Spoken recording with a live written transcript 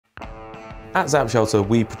At Zappshelter,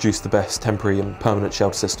 we produce the best temporary and permanent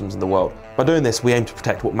shelter systems in the world. By doing this, we aim to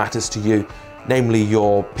protect what matters to you, namely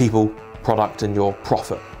your people, product and your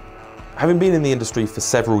profit. Having been in the industry for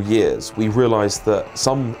several years, we realised that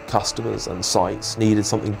some customers and sites needed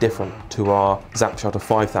something different to our Zappshelter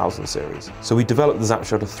 5000 series. So we developed the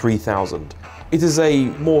Zappshelter 3000. It is a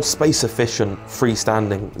more space-efficient,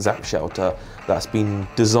 freestanding Zappshelter that's been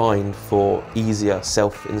designed for easier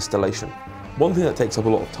self-installation. One thing that takes up a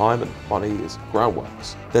lot of time and money is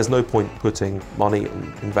groundworks. There's no point putting money and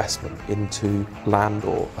investment into land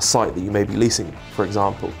or a site that you may be leasing, for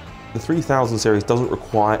example. The 3000 series doesn't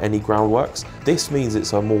require any groundworks. This means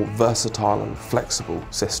it's a more versatile and flexible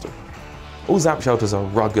system. All Zappshelters are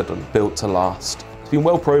rugged and built to last. It's been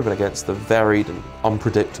well proven against the varied and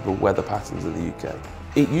unpredictable weather patterns of the UK.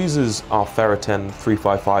 It uses our Ferroten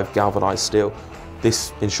 355 galvanised steel.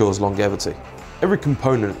 This ensures longevity. Every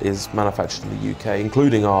component is manufactured in the UK,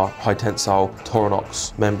 including our high tensile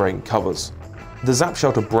Toranox membrane covers. The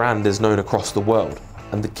Zappshelter brand is known across the world,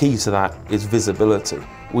 and the key to that is visibility.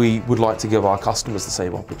 We would like to give our customers the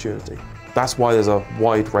same opportunity. That's why there's a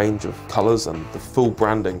wide range of colours and the full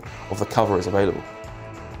branding of the cover is available.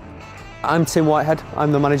 I'm Tim Whitehead.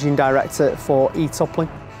 I'm the Managing Director for eToppling.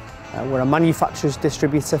 We're a manufacturer's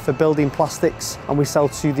distributor for building plastics, and we sell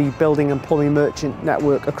to the building and plumbing merchant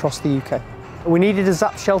network across the UK. We needed a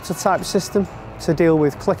Zappshelter type system to deal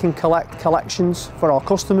with click and collect collections for our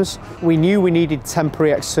customers. We knew we needed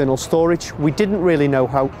temporary external storage. We didn't really know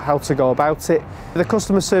how to go about it. The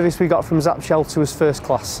customer service we got from Zappshelter was first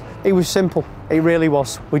class. It was simple, it really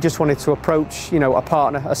was. We just wanted to approach, a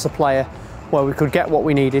partner, a supplier, where we could get what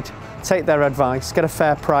we needed, take their advice, get a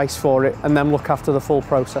fair price for it, and then look after the full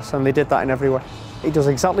process, and they did that in every way. It does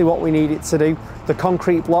exactly what we need it to do. The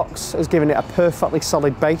concrete blocks has given it a perfectly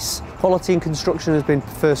solid base. Quality and construction has been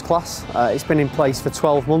first class. It's been in place for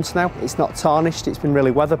 12 months now. It's not tarnished, it's been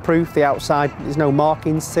really weatherproof. The outside, there's no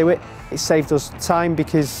markings to it. It saved us time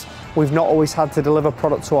because we've not always had to deliver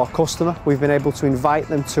product to our customer. We've been able to invite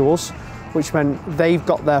them to us, which meant they've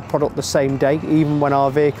got their product the same day, even when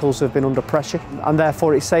our vehicles have been under pressure. And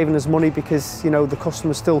therefore it's saving us money because, the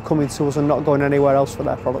customer's still coming to us and not going anywhere else for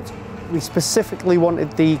their product. We specifically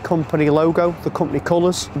wanted the company logo, the company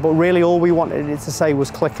colours, but really all we wanted it to say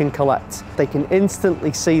was click and collect. They can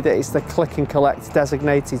instantly see that it's the click and collect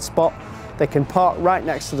designated spot. They can park right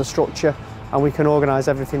next to the structure and we can organise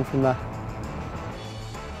everything from there.